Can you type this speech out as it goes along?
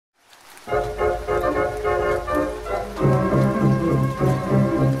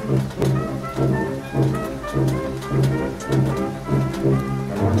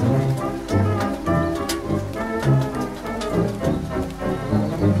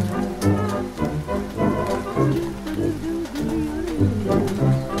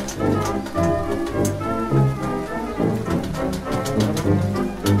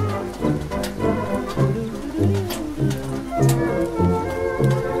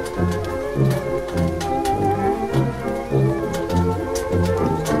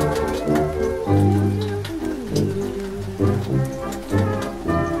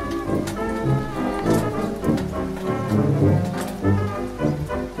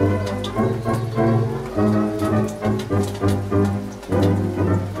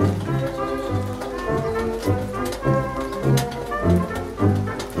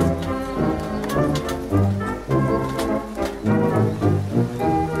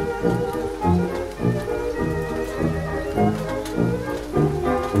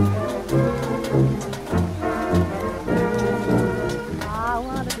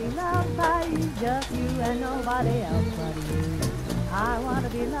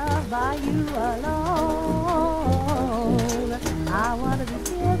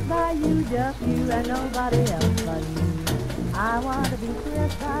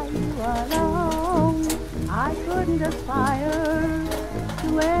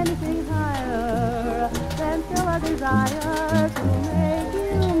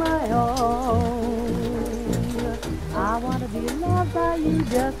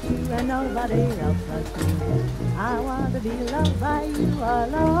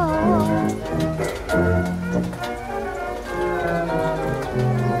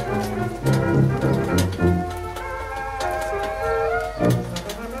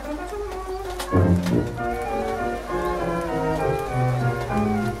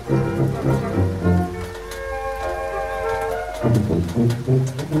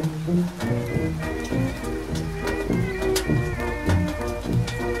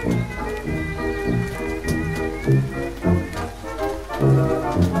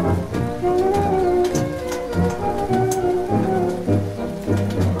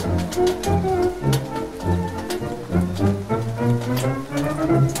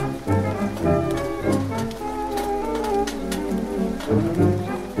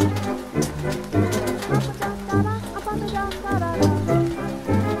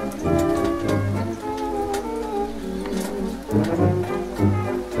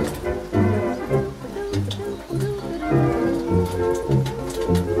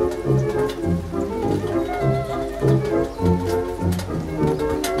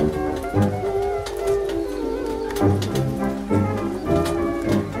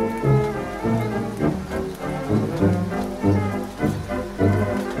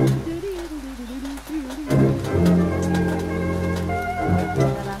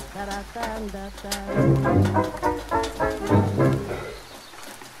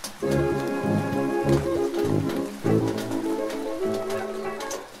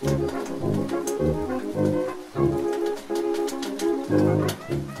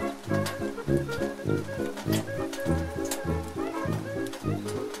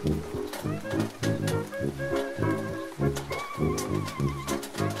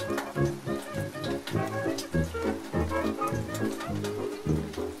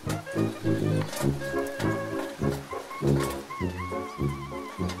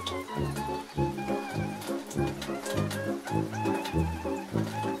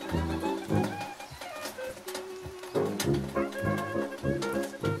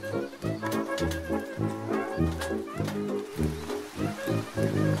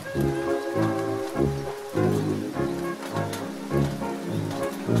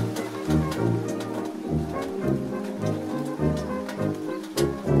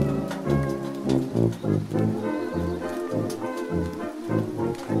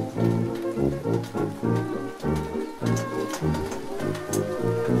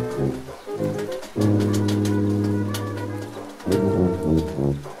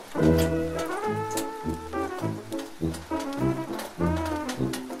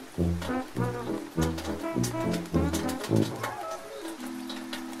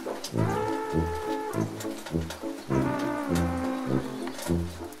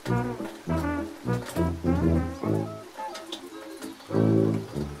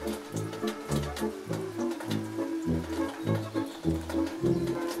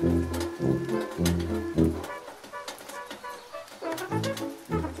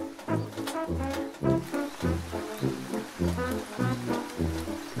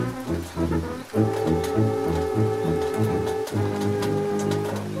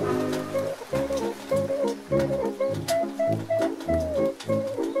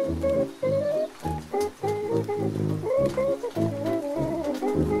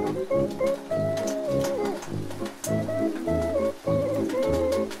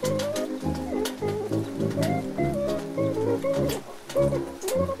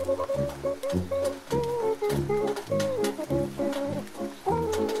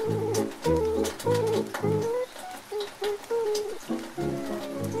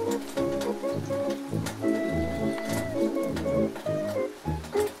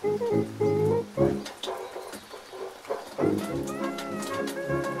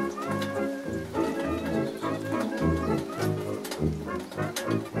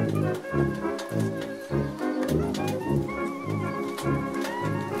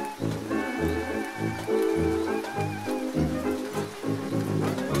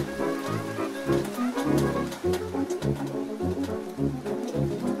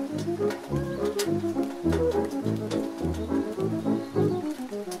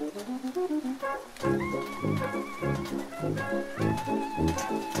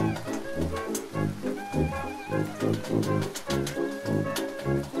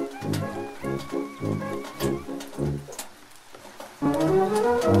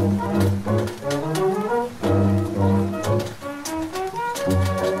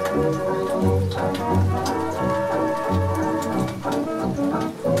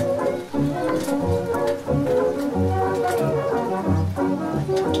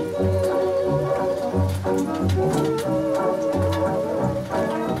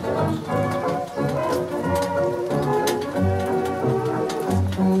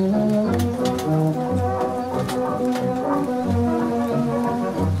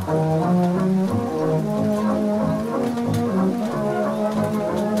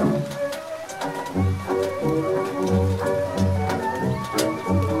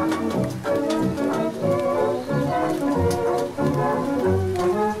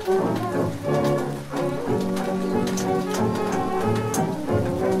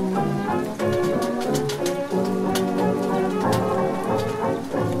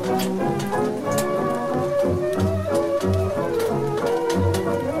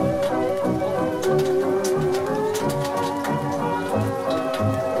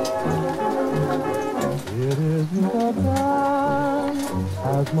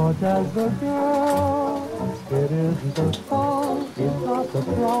As much as the girl, it isn't the song, it's not the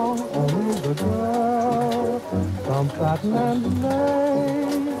song, only the girl. Some fat man lay,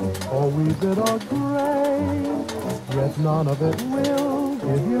 or we bit or gray, yet none of it will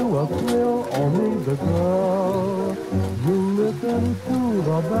give you a thrill, only the girl. You listen to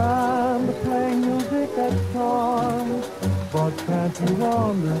the band playing music that charms, but can't you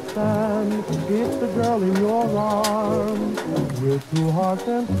understand, it's the girl in your arms. With two hearts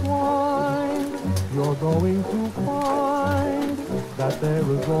entwined, you're going to find that there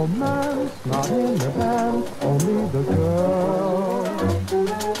is romance, not in the band, only the girl.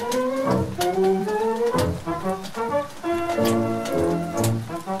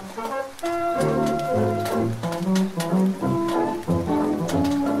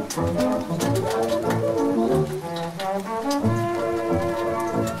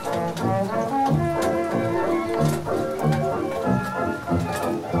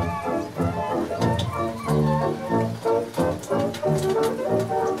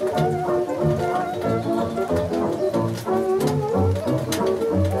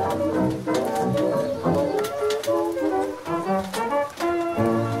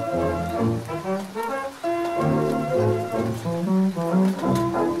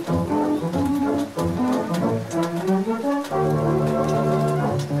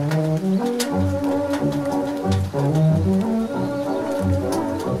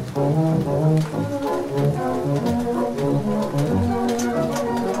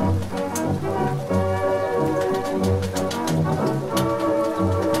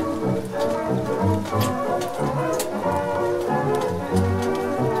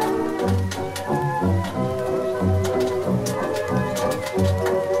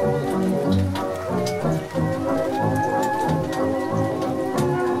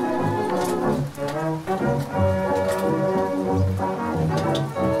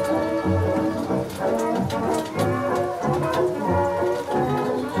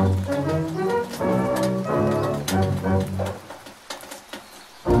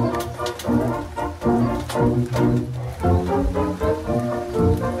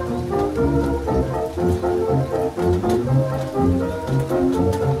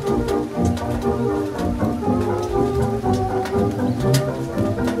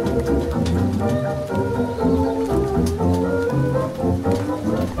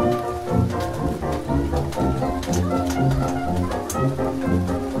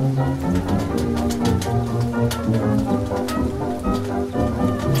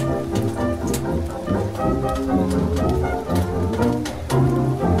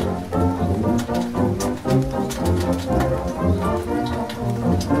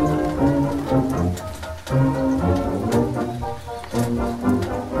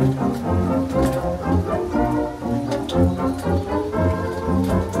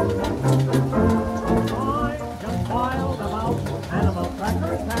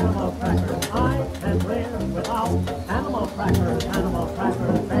 Animal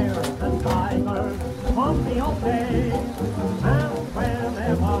crackers, bears and tigers, from the old days. And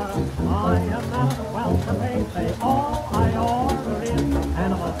whenever I am at a welcome they say all I order is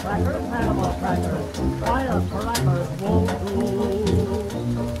animal crackers, firecrackers won't do.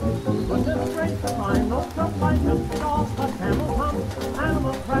 But this great design, no stuff like them, off the camel hump,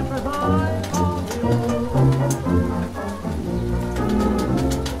 animal crackers I love you.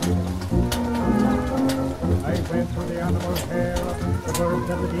 I went through the animal's hair, the birds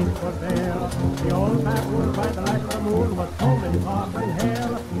and the geese were there. The old man by the light of the moon was combing off and hair.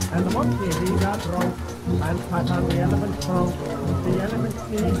 And the monkey, he got broke and sat on the elephant's throat. The elephant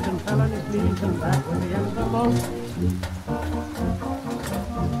sneezed and fell on his knees, and that was the end of the monkey.